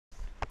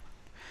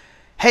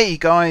Hey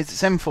guys,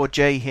 it's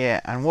M4J here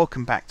and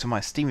welcome back to my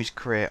Steamish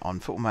career on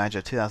Football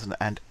Manager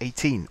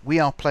 2018. We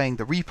are playing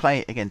the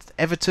replay against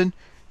Everton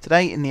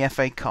today in the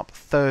FA Cup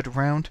third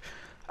round.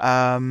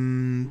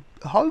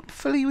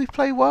 Hopefully we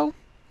play well.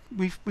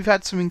 We've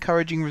had some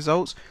encouraging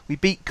results. We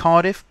beat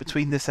Cardiff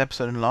between this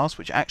episode and last,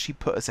 which actually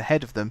put us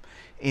ahead of them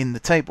in the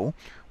table.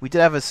 We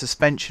did have a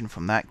suspension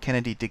from that.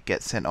 Kennedy did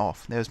get sent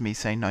off. There was me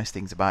saying nice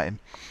things about him.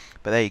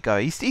 But there you go.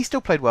 He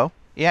still played well.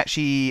 He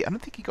actually, I don't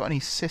think he got any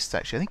assists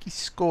actually. I think he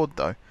scored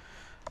though.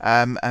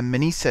 And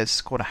Menezes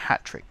scored a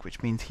hat-trick,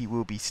 which means he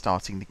will be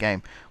starting the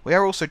game. We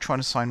are also trying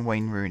to sign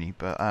Wayne Rooney,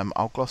 but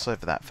I'll gloss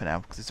over that for now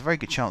because there's a very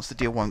good chance the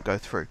deal won't go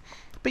through.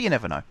 But you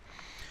never know.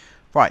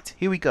 Right,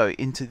 here we go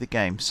into the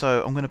game.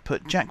 So I'm going to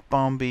put Jack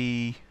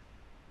Barmby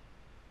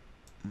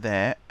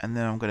there, and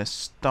then I'm going to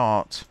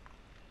start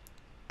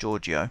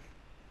Giorgio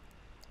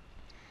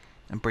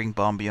and bring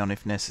Barmby on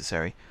if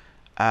necessary.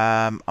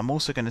 I'm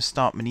also going to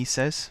start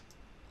Menezes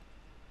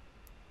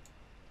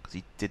because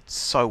he did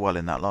so well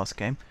in that last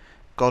game.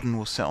 Godden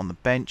will sit on the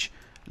bench.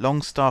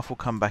 Longstaff will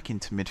come back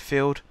into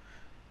midfield,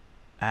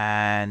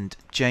 and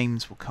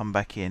James will come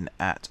back in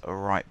at a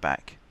right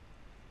back.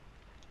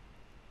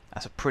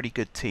 That's a pretty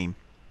good team.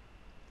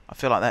 I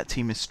feel like that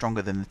team is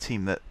stronger than the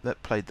team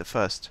that played the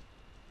first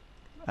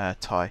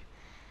tie.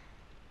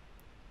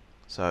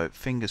 So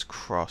fingers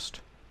crossed.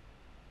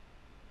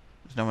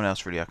 There's no one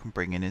else really I can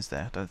bring in, is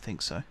there? I don't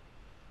think so.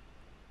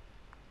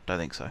 Don't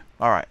think so.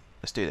 Alright,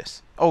 let's do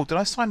this. Oh, did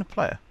I sign a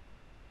player?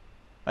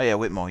 Oh yeah,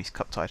 Whitmore, he's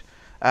cup tied.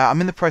 I'm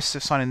in the process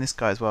of signing this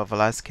guy as well,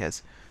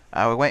 Velazquez.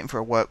 We're waiting for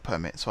a work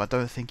permit, so I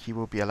don't think he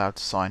will be allowed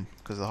to sign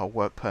because of the whole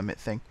work permit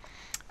thing.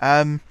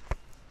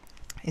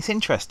 It's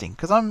interesting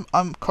because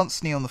I'm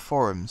constantly on the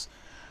forums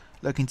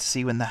looking to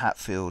see when the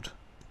Hatfield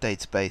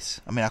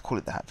database, I mean I call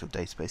it the Hatfield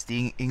database,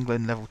 the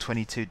England level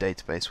 22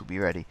 database will be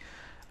ready.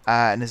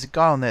 And there's a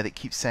guy on there that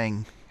keeps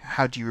saying,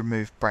 how do you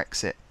remove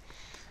Brexit?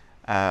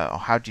 Or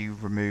how do you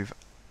remove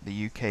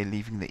the UK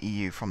leaving the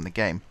EU from the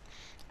game?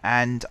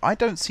 And I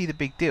don't see the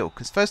big deal,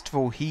 because first of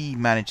all he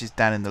manages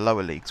down in the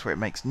lower leagues where it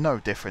makes no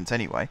difference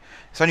anyway.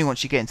 It's only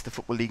once you get into the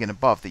Football League and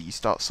above that you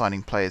start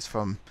signing players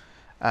from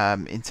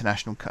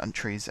international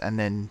countries and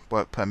then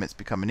work permits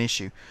become an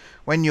issue.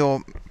 When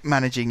you're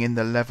managing in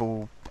the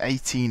level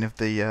 18 of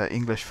the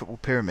English football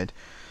pyramid,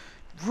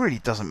 it really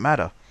doesn't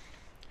matter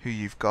who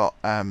you've got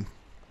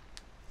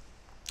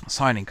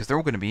signing, because they're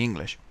all going to be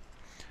English,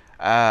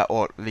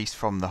 or at least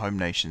from the home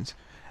nations.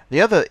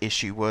 The other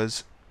issue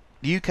was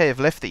the UK have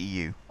left the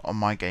EU on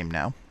my game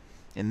now,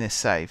 in this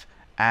save,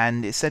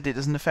 and it said it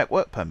doesn't affect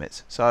work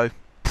permits. So,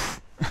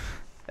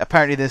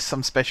 apparently there's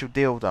some special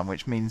deal done,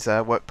 which means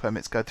work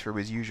permits go through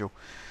as usual.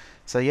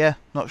 So yeah,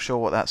 not sure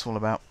what that's all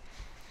about.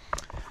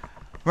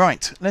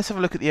 Right, let's have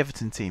a look at the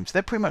Everton teams.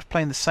 They're pretty much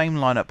playing the same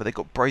lineup, but they've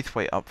got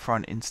Braithwaite up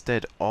front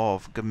instead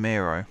of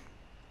Gamero.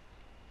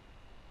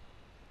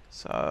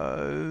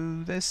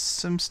 So, there's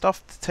some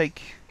stuff to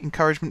take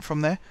encouragement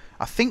from there.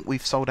 I think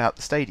we've sold out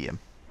the stadium.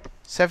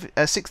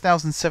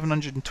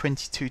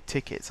 6,722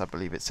 tickets, I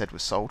believe it said,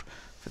 was sold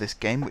for this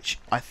game, which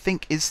I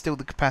think is still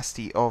the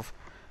capacity of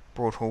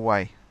Broadhall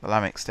Way, the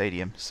Lamex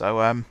Stadium.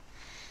 So,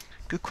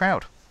 good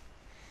crowd.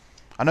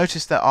 I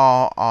noticed that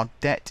our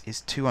debt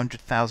is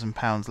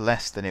 £200,000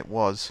 less than it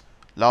was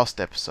last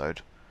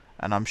episode,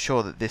 and I'm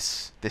sure that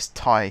this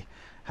tie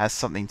has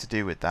something to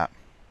do with that.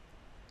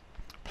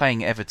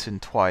 Playing Everton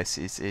twice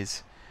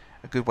is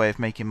a good way of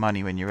making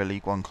money when you're a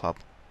League One club.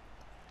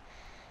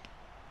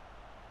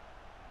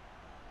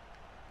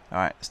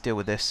 Alright, let's deal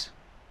with this.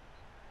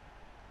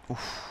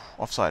 Oof,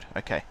 offside,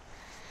 okay.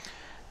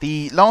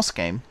 The last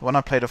game, the one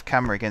I played off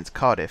camera against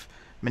Cardiff,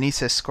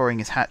 Menezes scoring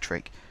his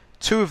hat-trick.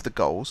 2 of the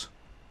goals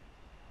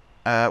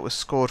was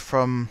scored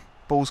from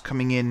balls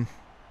coming in.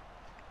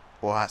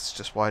 Well, that's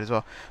just wide as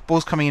well.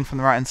 Balls coming in from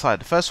the right-hand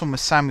side. The first one was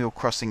Samuel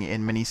crossing it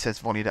in, Menezes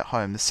volleyed at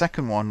home. The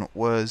second one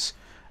was,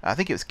 I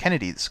think it was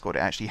Kennedy that scored it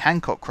actually.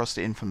 Hancock crossed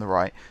it in from the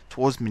right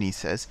towards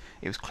Menezes.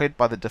 It was cleared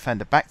by the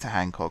defender back to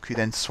Hancock, who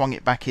then swung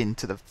it back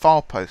into the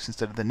far post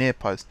instead of the near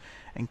post,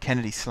 and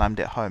Kennedy slammed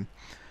it home.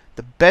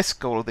 The best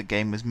goal of the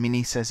game was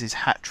Menezes'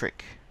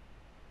 hat-trick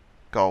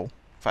goal.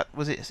 In fact,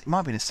 was it? It might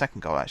have been his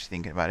second goal, actually,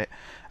 thinking about it.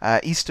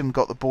 Eastham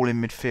got the ball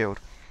in midfield.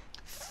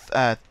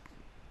 I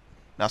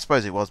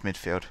suppose it was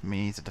midfield. I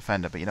mean, he's a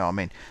defender, but you know what I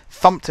mean.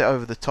 Thumped it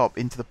over the top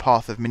into the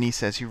path of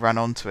Menezes, who ran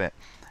onto it,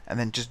 and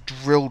then just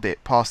drilled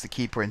it past the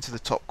keeper into the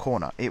top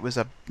corner. It was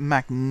a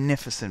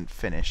magnificent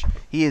finish.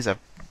 He is a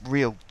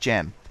real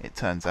gem, it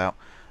turns out.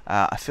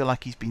 I feel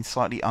like he's been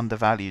slightly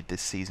undervalued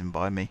this season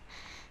by me.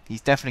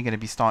 He's definitely going to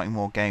be starting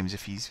more games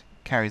if he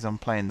carries on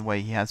playing the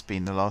way he has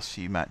been the last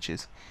few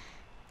matches.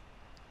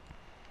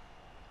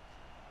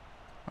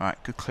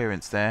 Alright, good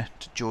clearance there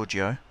to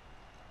Giorgio.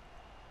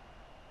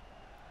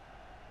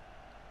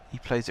 He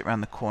plays it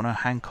around the corner.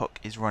 Hancock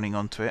is running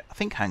onto it. I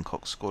think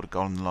Hancock scored a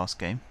goal in the last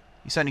game.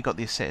 He certainly got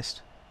the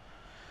assist.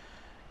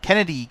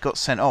 Kennedy got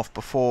sent off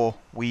before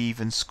we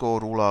even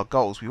scored all our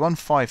goals. We won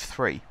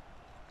 5-3.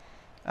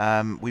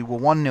 We were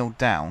 1-0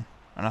 down,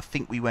 and I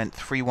think we went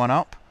 3-1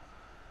 up.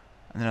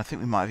 And then I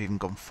think we might have even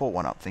gone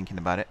 4-1 up thinking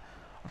about it.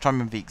 I'm trying to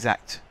remember the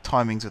exact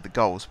timings of the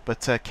goals.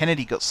 But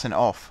Kennedy got sent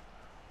off.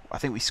 I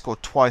think we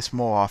scored twice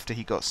more after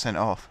he got sent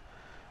off.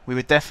 We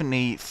were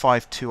definitely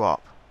 5-2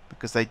 up,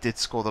 because they did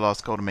score the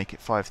last goal to make it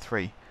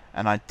 5-3.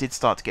 And I did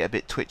start to get a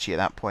bit twitchy at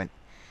that point.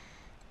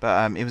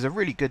 But it was a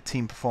really good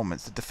team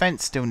performance. The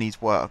defence still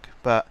needs work.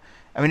 But,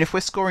 I mean, if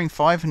we're scoring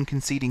 5 and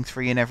conceding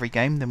 3 in every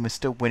game, then we're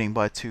still winning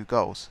by 2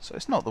 goals. So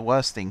it's not the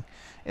worst thing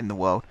in the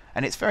world.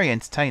 And it's very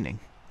entertaining.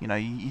 You know,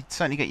 you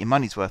certainly get your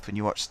money's worth when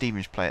you watch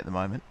Stevens play at the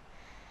moment.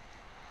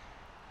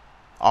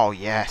 Oh,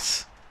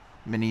 yes.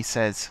 Mini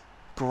says,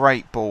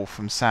 great ball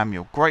from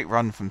Samuel. Great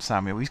run from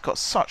Samuel. He's got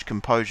such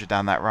composure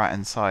down that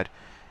right-hand side.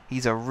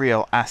 He's a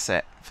real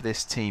asset for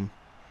this team.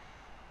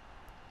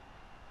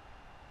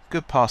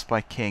 Good pass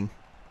by King.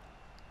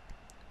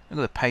 Look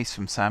at the pace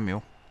from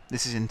Samuel.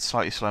 This is in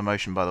slightly slow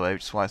motion, by the way,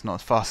 which is why it's not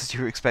as fast as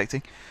you were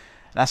expecting.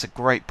 And that's a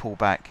great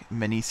pullback.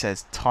 Mini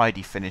says,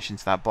 tidy finish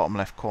into that bottom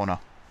left corner.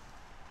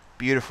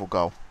 Beautiful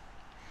goal.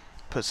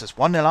 Puts us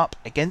 1-0 up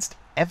against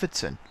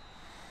Everton,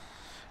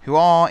 who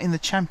are in the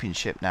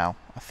Championship now,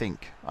 I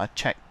think. I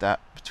checked that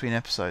between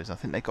episodes. I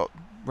think they got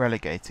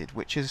relegated,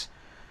 which is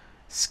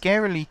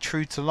scarily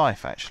true to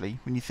life, actually,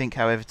 when you think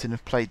how Everton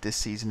have played this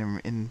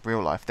season in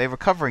real life. They're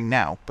recovering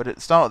now, but at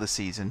the start of the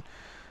season,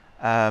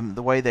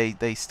 the way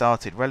they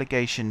started,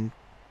 relegation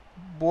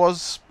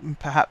was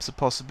perhaps a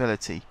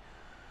possibility.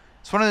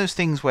 It's one of those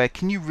things where,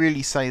 can you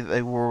really say that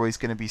they were always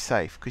going to be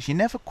safe? Because you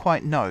never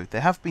quite know. There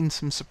have been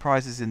some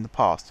surprises in the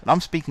past. And I'm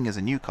speaking as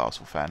a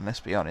Newcastle fan, let's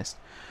be honest.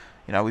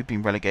 You know, we've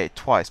been relegated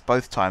twice.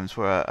 Both times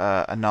were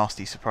a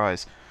nasty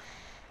surprise.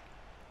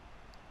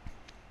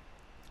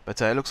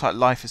 But it looks like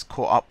life has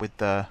caught up with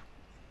the...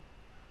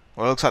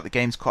 Well, it looks like the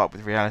game's caught up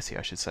with reality,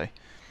 I should say.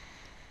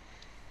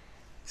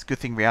 It's a good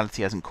thing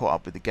reality hasn't caught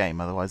up with the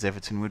game, otherwise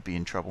Everton would be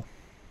in trouble.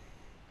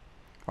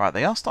 Right,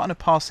 they are starting to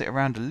pass it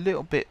around a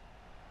little bit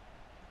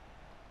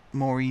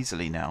more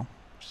easily now,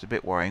 which is a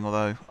bit worrying,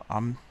 although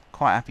I'm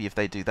quite happy if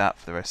they do that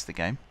for the rest of the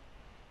game.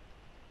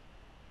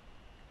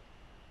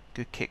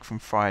 Good kick from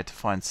Fryer to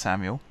find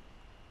Samuel.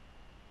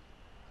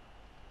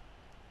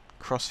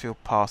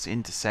 Crossfield pass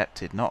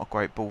intercepted, not a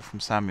great ball from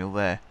Samuel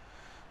there.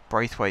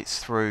 Braithwaite's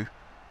through,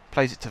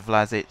 plays it to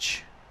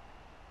Vlasic.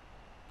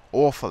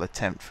 Awful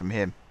attempt from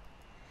him.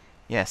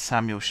 Yes,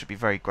 Samuel should be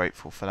very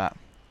grateful for that.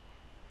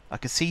 I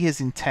could see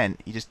his intent,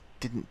 he just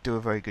didn't do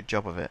a very good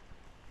job of it.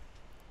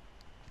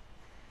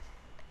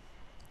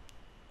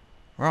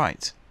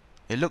 Right,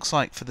 it looks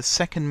like for the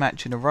second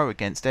match in a row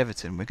against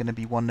Everton, we're going to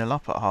be 1-0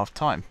 up at half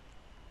time.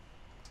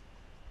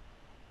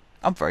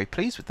 I'm very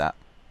pleased with that.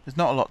 There's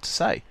not a lot to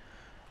say.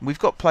 We've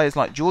got players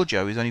like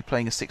Giorgio, who's only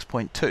playing a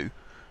 6.2,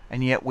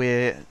 and yet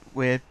we're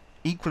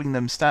equaling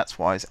them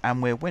stats-wise,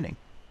 and we're winning.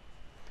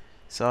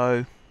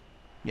 So,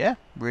 yeah,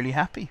 really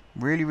happy.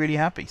 Really, really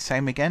happy.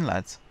 Same again,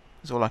 lads.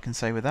 That's all I can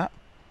say with that.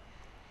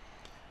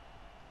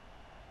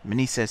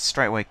 Mini says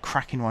straight away,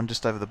 cracking one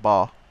just over the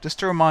bar. Just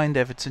to remind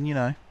Everton, you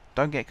know,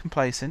 don't get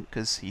complacent,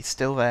 because he's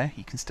still there.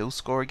 He can still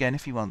score again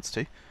if he wants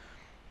to.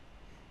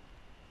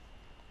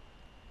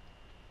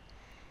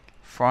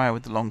 Fryer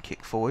with the long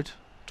kick forward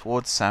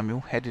towards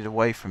Samuel, headed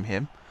away from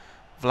him.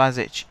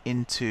 Vlasic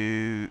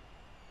into...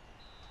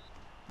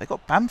 They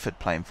got Bamford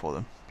playing for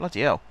them.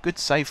 Bloody hell. Good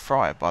save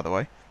Fryer, by the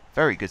way.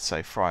 Very good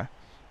save Fryer.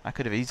 That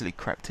could have easily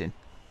crept in.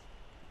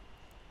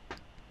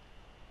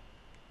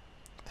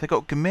 They've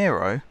got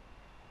Gamero,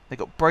 they've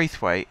got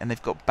Braithwaite, and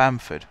they've got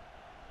Bamford.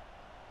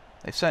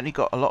 They've certainly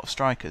got a lot of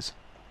strikers.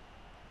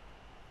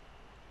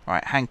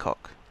 Right,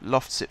 Hancock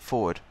lofts it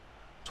forward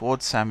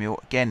towards Samuel,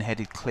 again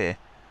headed clear.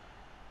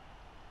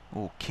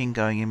 Oh, King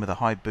going in with a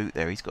high boot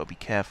there, he's got to be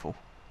careful.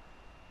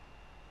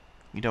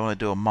 You don't want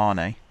to do a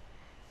Mane.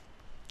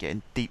 Get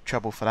in deep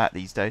trouble for that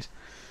these days.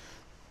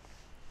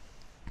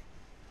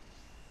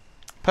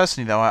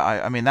 Personally though,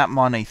 I mean that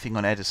Mane thing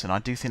on Edison, I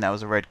do think that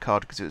was a red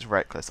card because it was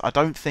reckless. I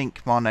don't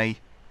think Mane,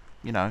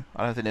 you know,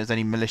 I don't think there was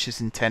any malicious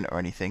intent or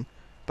anything,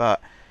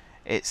 but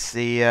it's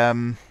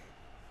the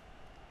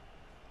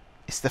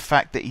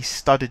fact that he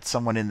studded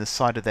someone in the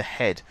side of the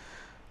head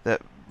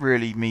that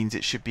really means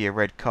it should be a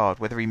red card.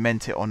 Whether he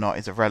meant it or not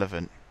is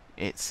irrelevant.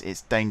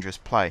 It's dangerous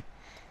play.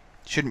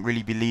 Shouldn't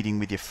really be leading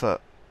with your foot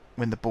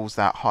when the ball's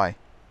that high.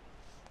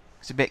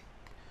 It's a bit...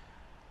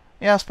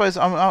 Yeah, I suppose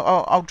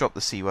I'll drop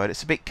the C word.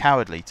 It's a bit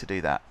cowardly to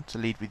do that, to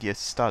lead with your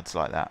studs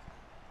like that,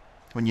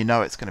 when you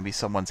know it's going to be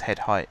someone's head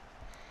height.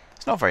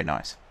 It's not very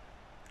nice.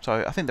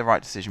 So I think the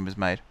right decision was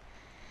made.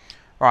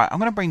 Right, I'm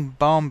going to bring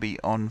Barmby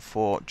on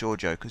for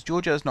Giorgio, because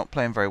Giorgio's not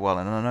playing very well,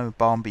 and I know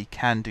Barmby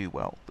can do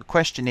well. The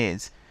question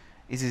is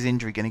his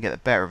injury going to get the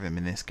better of him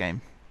in this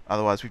game?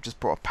 Otherwise we've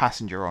just brought a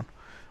passenger on,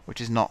 which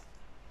is not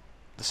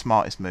the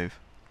smartest move.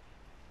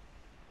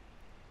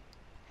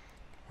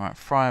 Right,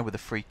 Fryer with a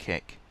free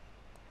kick.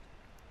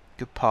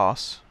 Good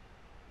pass.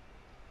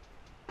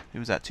 Who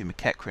was that to?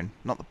 McEachran.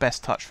 Not the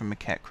best touch from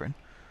McEachran.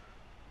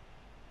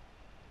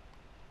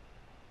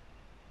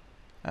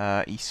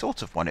 He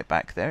sort of won it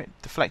back there. It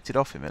deflected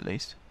off him at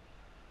least.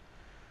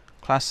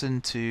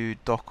 Klassen to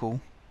Dockel.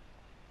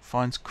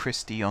 Finds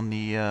Christie on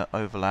the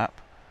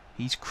overlap.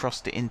 He's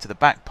crossed it into the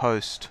back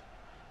post.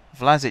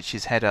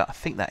 Vlasic's header, I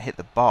think that hit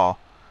the bar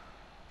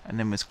and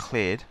then was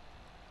cleared.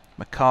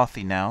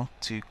 McCarthy now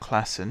to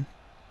Klassen.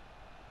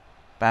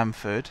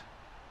 Bamford.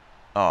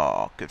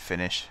 Oh, good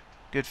finish.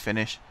 Good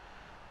finish.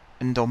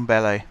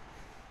 Ndombele.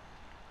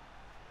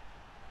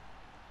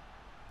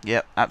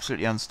 Yep,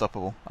 absolutely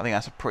unstoppable. I think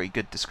that's a pretty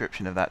good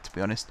description of that, to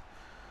be honest.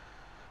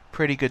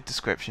 Pretty good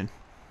description.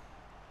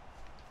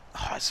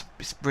 Oh, it's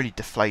really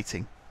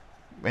deflating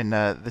when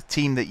the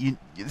team that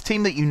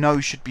you know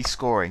should be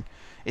scoring,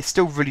 it's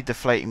still really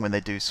deflating when they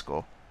do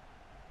score.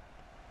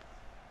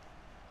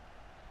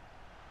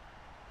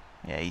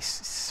 Yeah, he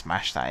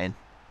smashed that in.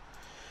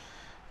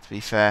 To be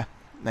fair,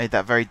 made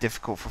that very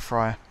difficult for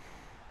Fryer.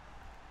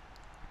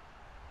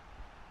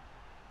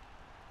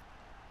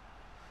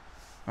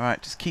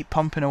 Alright, just keep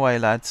pumping away,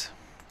 lads.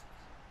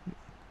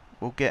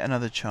 We'll get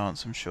another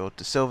chance, I'm sure.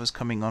 De Silva's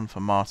coming on for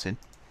Martin.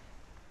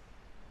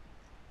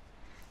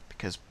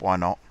 Because why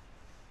not?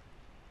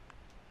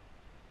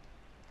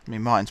 I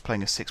mean, Martin's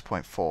playing a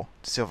 6.4.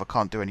 De Silva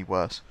can't do any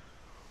worse.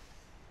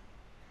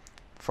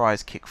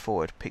 Fryer's kick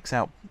forward. Picks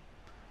out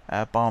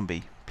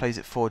Barmby. Plays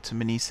it forward to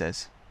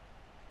Meneses.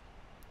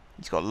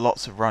 He's got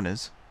lots of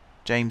runners.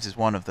 James is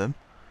one of them.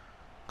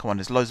 Come on,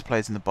 there's loads of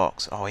players in the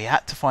box. Oh, he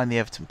had to find the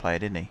Everton player,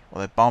 didn't he?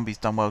 Although Barmby's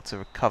done well to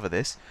recover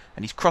this.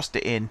 And he's crossed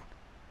it in.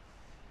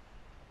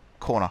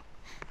 Corner.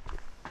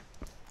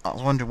 I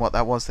was wondering what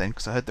that was then,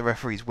 because I heard the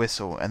referee's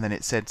whistle and then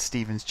it said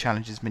Stevens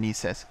challenges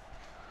Meneses.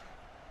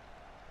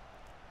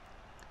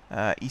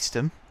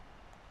 Eastham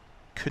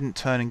couldn't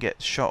turn and get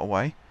the shot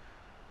away.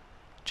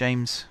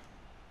 James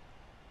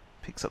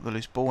picks up the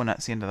loose ball and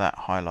that's the end of that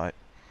highlight.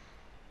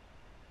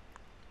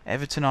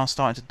 Everton are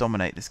starting to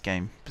dominate this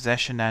game.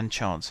 Possession and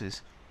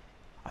chances.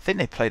 I think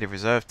they played a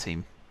reserve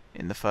team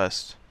in the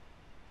first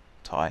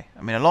tie.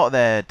 I mean, a lot of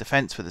their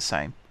defence were the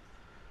same.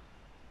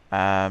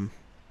 In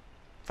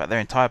fact, their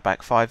entire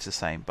back five's the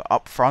same. But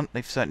up front,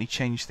 they've certainly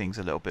changed things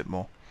a little bit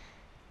more.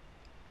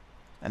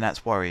 And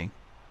that's worrying.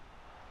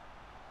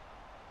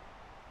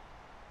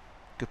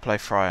 Good play,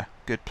 Fryer.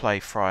 Good play,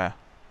 Fryer.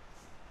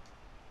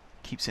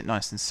 Keeps it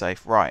nice and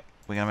safe. Right,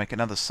 we're going to make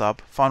another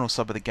sub. Final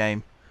sub of the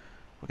game.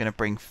 We're going to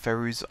bring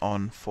Feruz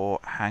on for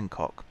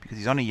Hancock. Because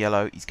he's on a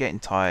yellow, he's getting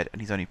tired,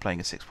 and he's only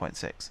playing a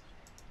 6.6.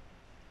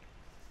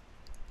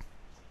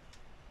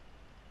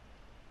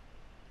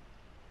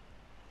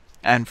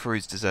 And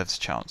Feruz deserves a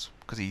chance.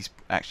 Because he's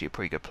actually a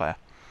pretty good player.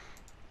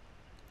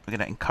 We're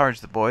going to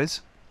encourage the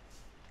boys.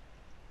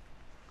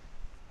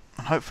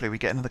 And hopefully we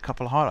get another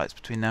couple of highlights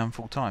between now and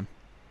full time.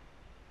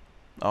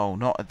 Oh,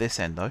 not at this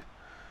end though.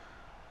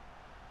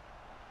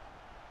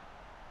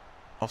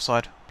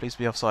 Offside. Please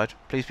be offside.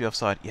 Please be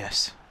offside.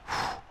 Yes.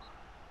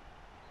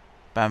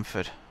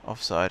 Bamford.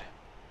 Offside.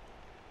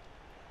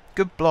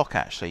 Good block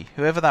actually.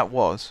 Whoever that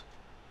was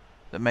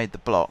that made the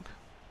block.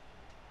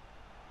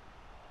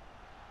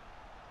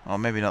 Well,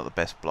 maybe not the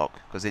best block,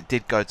 because it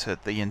did go to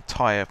the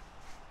entire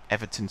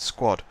Everton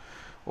squad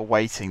were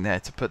waiting there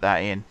to put that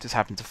in. Just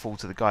happened to fall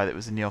to the guy that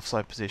was in the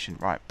offside position.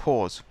 Right,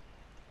 pause.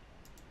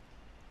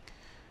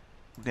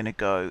 We're going to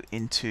go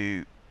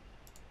into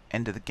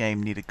end of the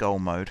game, need a goal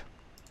mode.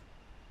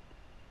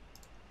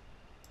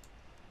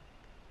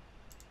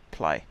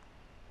 Play.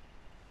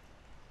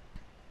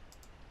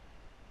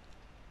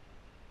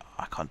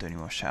 I can't do any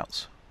more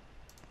shouts.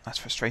 That's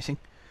frustrating.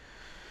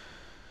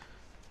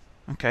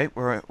 Okay,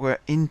 we're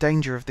in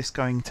danger of this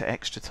going to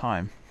extra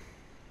time,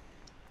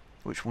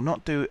 which will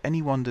not do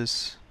any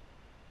wonders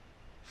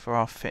for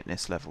our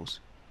fitness levels.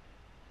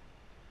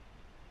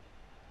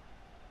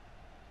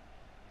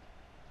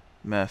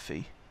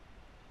 Murphy.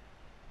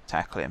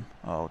 Tackle him.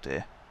 Oh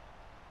dear.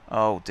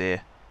 Oh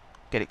dear.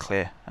 Get it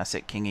clear. That's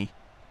it, Kingy.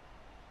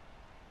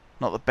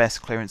 Not the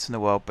best clearance in the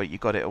world, but you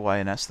got it away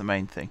and that's the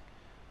main thing.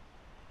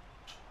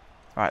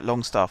 Alright,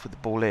 Longstaff with the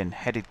ball in.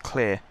 Headed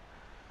clear.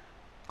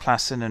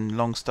 Klassen and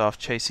Longstaff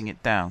chasing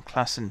it down.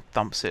 Klassen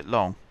thumps it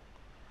long.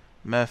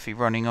 Murphy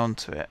running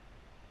onto it.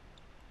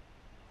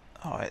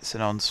 Oh, it's an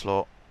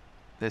onslaught.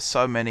 There's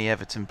so many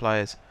Everton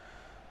players.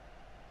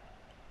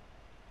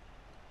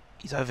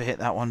 He's overhit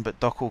that one, but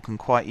Dockel can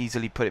quite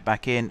easily put it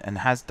back in, and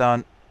has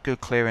done.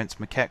 Good clearance.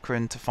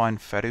 McEachran to find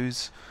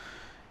Feruz.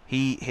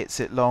 He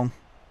hits it long.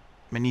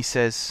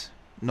 Meneses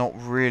not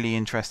really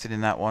interested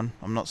in that one.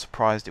 I'm not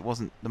surprised. It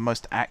wasn't the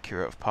most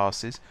accurate of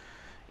passes.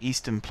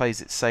 Easton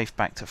plays it safe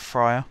back to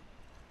Fryer.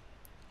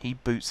 He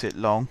boots it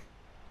long.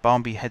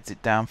 Barmby heads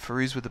it down.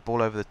 Feruz with the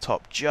ball over the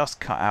top. Just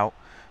cut out.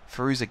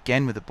 Feruz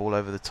again with the ball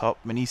over the top.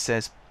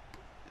 Meneses,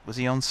 was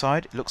he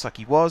onside? It looks like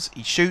he was.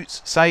 He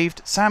shoots.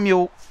 Saved.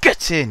 Samuel,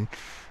 get in!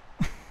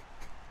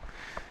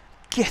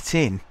 Get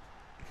in.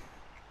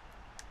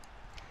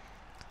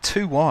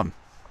 2-1.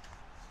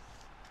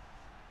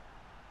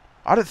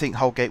 I don't think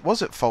Holgate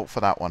was at fault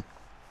for that one.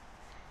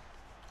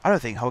 I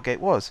don't think Holgate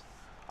was.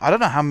 I don't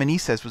know how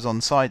Meneses was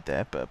onside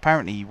there, but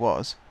apparently he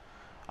was.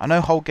 I know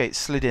Holgate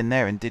slid in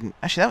there and didn't...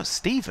 Actually, that was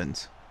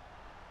Stevens.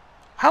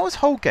 How was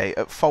Holgate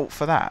at fault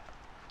for that?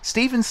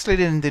 Stevens slid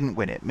in and didn't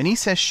win it.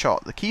 Meneses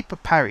shot, the keeper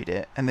parried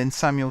it, and then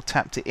Samuel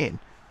tapped it in.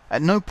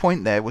 At no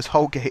point there was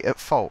Holgate at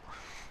fault.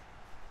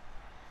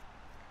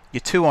 You're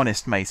too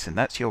honest, Mason.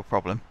 That's your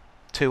problem.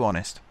 Too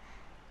honest.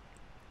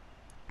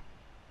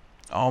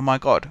 Oh my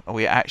god. Are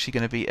we actually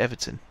going to beat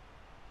Everton?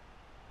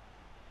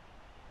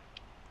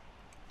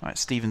 Alright,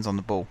 Stevens on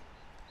the ball.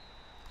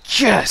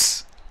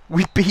 Yes!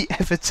 We beat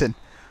Everton.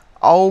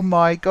 Oh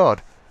my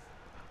god.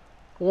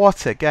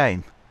 What a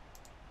game.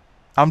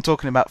 I'm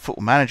talking about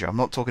Football Manager. I'm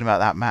not talking about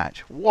that match.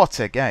 What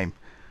a game.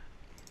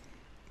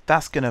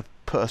 That's going to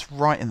put us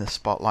right in the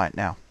spotlight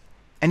now.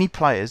 Any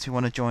players who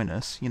want to join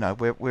us, you know,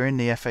 we're in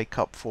the FA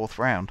Cup 4th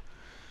round.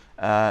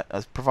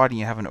 As providing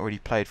you haven't already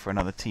played for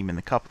another team in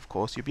the Cup, of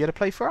course, you'll be able to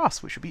play for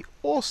us, which would be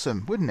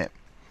awesome, wouldn't it?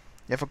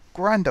 You have a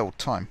grand old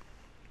time.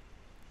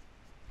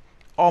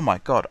 Oh my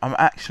god, I'm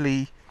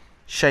actually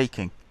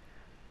shaking.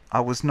 I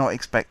was not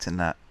expecting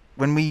that.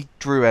 When we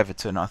drew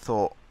Everton, I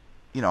thought,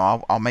 you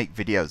know, I'll make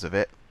videos of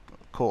it,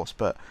 of course,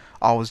 but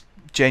I was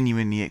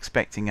genuinely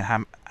expecting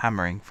a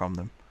hammering from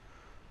them.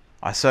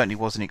 I certainly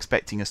wasn't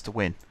expecting us to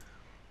win.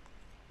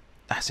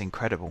 That's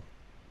incredible.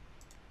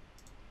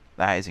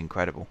 That is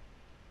incredible.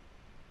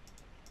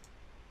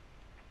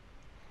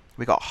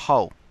 We got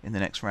Hull in the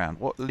next round.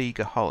 What league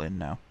are Hull in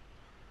now?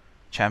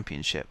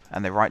 Championship.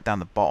 And they're right down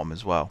the bottom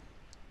as well.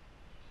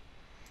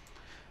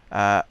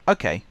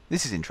 Okay,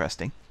 this is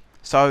interesting.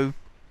 So,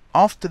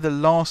 after the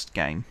last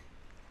game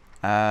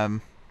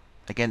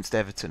against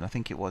Everton, I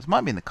think it was. It might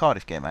have been the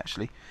Cardiff game,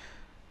 actually.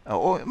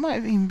 Or it might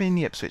have even been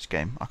the Ipswich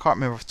game. I can't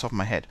remember off the top of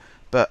my head.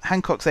 But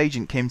Hancock's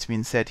agent came to me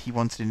and said he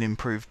wanted an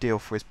improved deal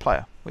for his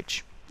player.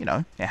 Which, you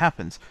know, it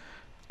happens.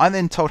 I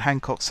then told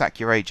Hancock, sack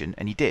your agent,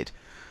 and he did.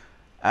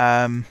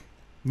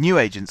 New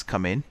agents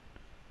come in,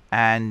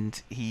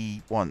 and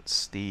he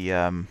wants the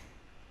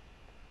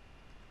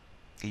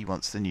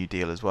new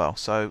deal as well.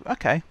 So,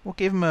 okay, we'll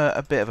give him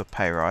a bit of a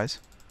pay rise.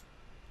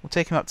 We'll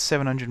take him up to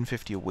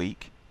 750 a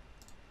week.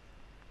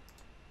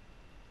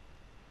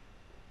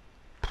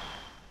 I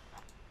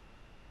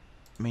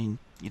mean,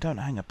 you don't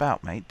hang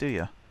about, mate, do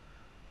you?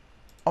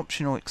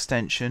 Optional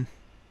extension,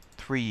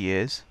 3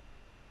 years.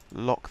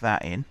 Lock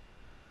that in.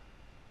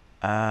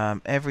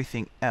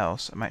 Everything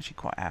else I'm actually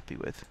quite happy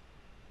with.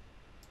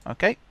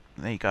 Okay,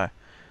 there you go.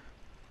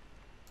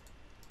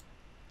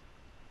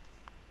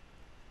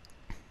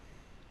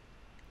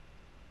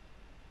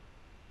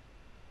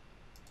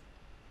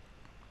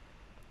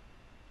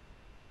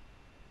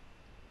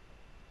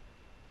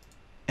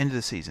 End of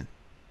the season.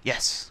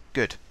 Yes,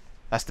 good.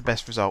 That's the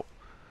best result.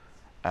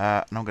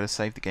 And I'm going to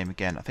save the game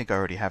again. I think I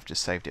already have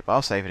just saved it, but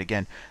I'll save it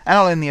again. And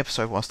I'll end the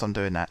episode whilst I'm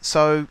doing that.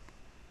 So,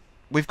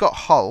 we've got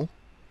Hull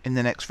in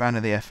the next round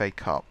of the FA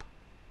Cup.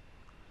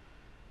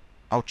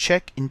 I'll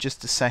check in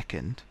just a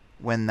second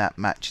when that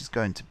match is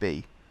going to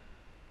be.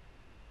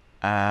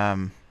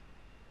 Because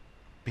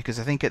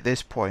I think at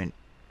this point,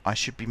 I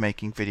should be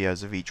making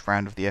videos of each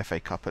round of the FA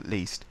Cup at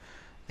least.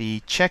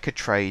 The checker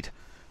trade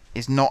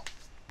is not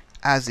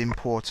as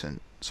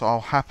important, so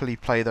I'll happily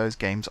play those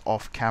games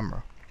off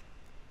camera.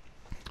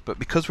 But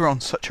because we're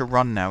on such a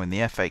run now in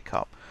the FA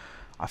Cup,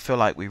 I feel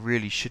like we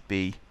really should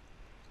be...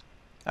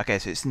 Okay,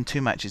 so it's in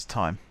 2 matches'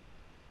 time.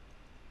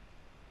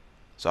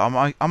 So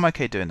I'm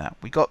okay doing that.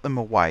 We got them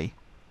away,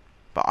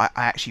 but I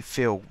actually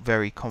feel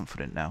very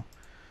confident now.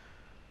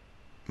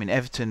 I mean,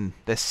 Everton,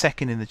 they're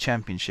second in the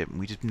Championship, and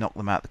we just knocked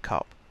them out the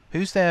Cup.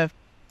 Who's their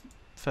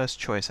first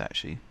choice,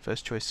 actually?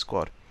 First choice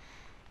squad.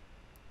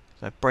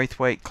 So,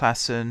 Braithwaite,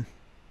 Klassen...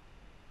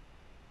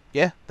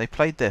 Yeah, they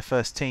played their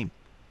first team.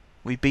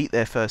 We beat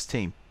their first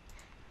team.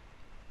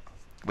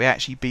 We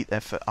actually beat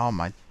their first... Oh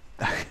my...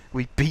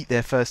 we beat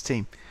their first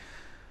team.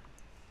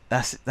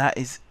 That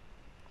is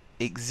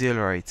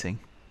exhilarating,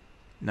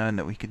 knowing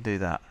that we can do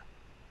that.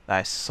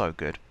 That is so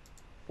good.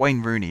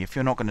 Wayne Rooney, if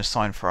you're not going to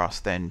sign for us,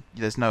 then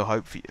there's no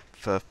hope for you,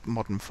 for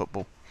modern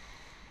football.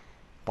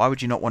 Why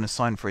would you not want to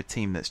sign for a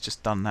team that's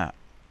just done that?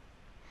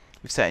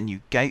 We've set a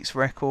new Gates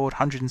record,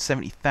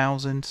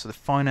 170,000. So the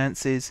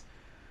finances,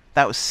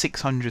 that was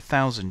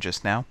 600,000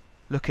 just now.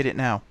 Look at it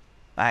now.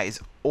 That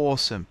is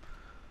awesome.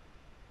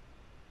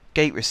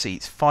 Gate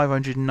receipts,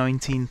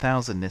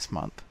 519,000 this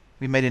month.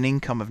 We made an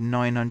income of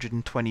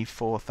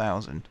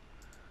 924,000.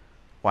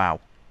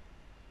 Wow.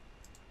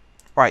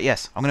 Right,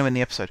 yes, I'm going to end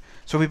the episode.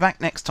 So we'll be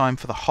back next time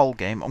for the Hull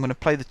game. I'm going to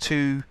play the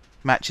 2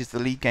 matches, the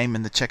league game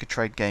and the checker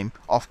trade game,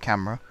 off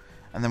camera.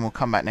 And then we'll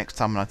come back next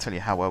time and I'll tell you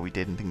how well we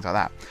did and things like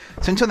that.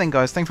 So until then,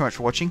 guys, thanks very much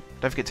for watching.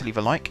 Don't forget to leave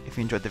a like if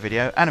you enjoyed the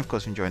video. And of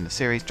course, if you're enjoying the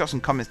series, drop some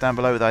comments down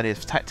below with ideas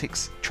for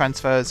tactics,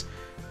 transfers,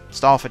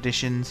 staff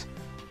additions,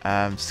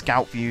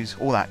 scout views,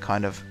 all that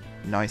kind of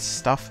nice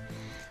stuff.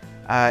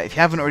 If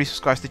you haven't already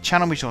subscribed to the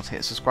channel, be sure to hit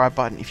the subscribe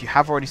button. If you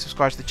have already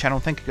subscribed to the channel,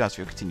 thank you guys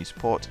for your continued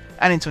support.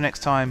 And until next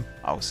time,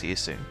 I will see you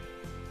soon.